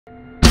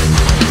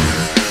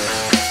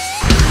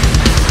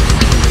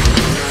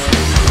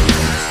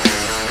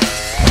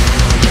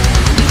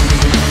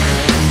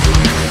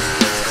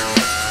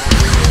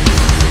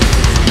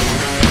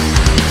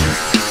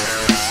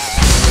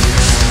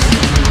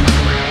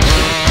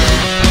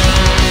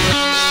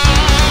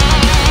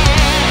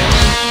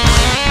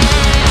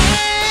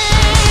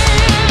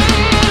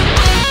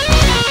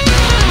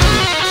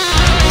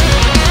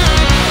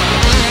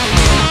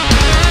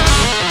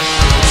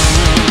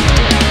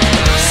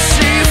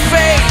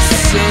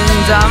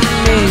the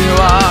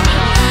mirror,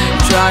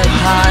 try to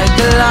hide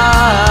the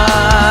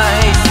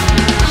light.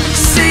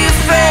 See your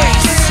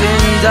face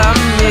in the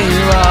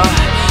mirror,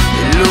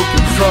 you're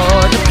looking for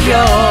the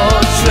cure,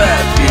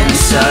 trapped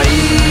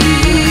inside.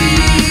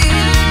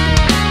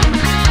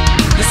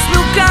 Just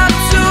look up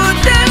to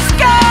the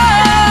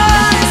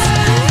skies,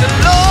 the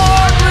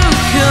Lord will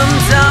come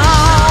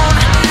down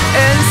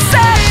and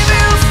save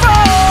you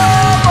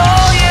from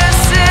all your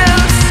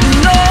sins.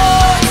 No,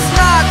 it's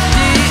not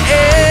the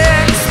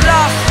end,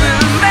 love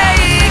will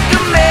make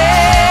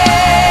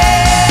amends.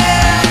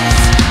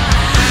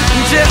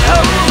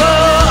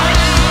 Jehovah,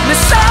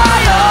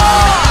 Messiah,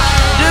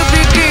 the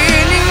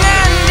beginning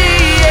and the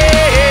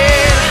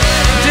end.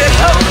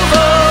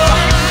 Jehovah,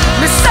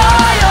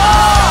 Messiah,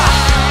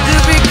 the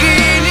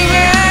beginning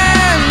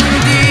and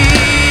the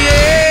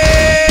end.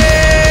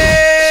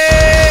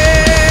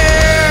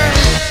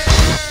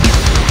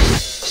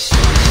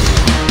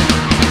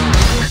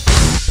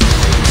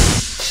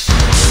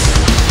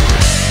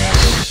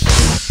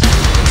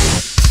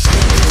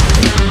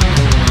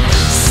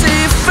 See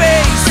your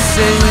face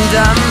in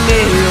the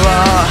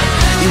mirror,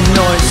 you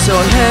know it's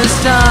all has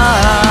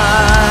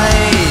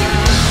died.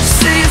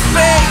 See your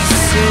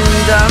face in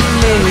the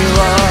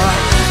mirror,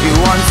 you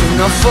want to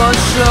know for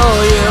sure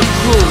you're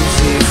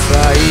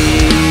crucified.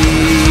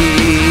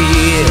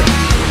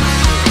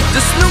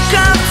 Just look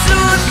up to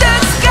the